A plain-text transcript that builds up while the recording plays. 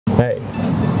Hey,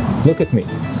 look at me.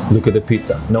 Look at the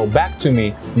pizza. No, back to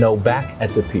me. No, back at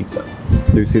the pizza.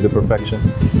 Do you see the perfection?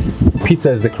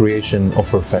 Pizza is the creation of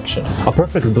perfection. A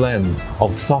perfect blend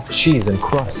of soft cheese and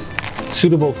crust,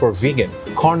 suitable for vegan,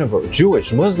 carnivore,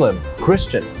 Jewish, Muslim,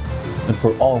 Christian, and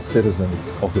for all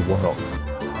citizens of the world.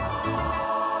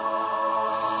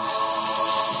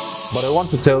 But I want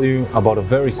to tell you about a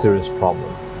very serious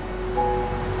problem.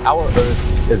 Our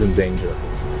Earth is in danger.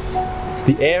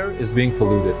 The air is being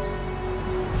polluted.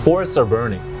 Forests are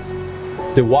burning.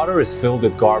 The water is filled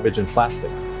with garbage and plastic.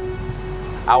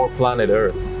 Our planet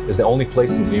Earth is the only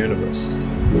place in the universe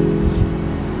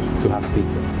to have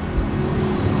pizza.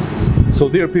 So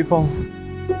dear people,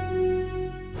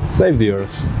 save the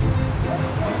Earth.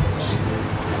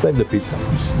 Save the pizza.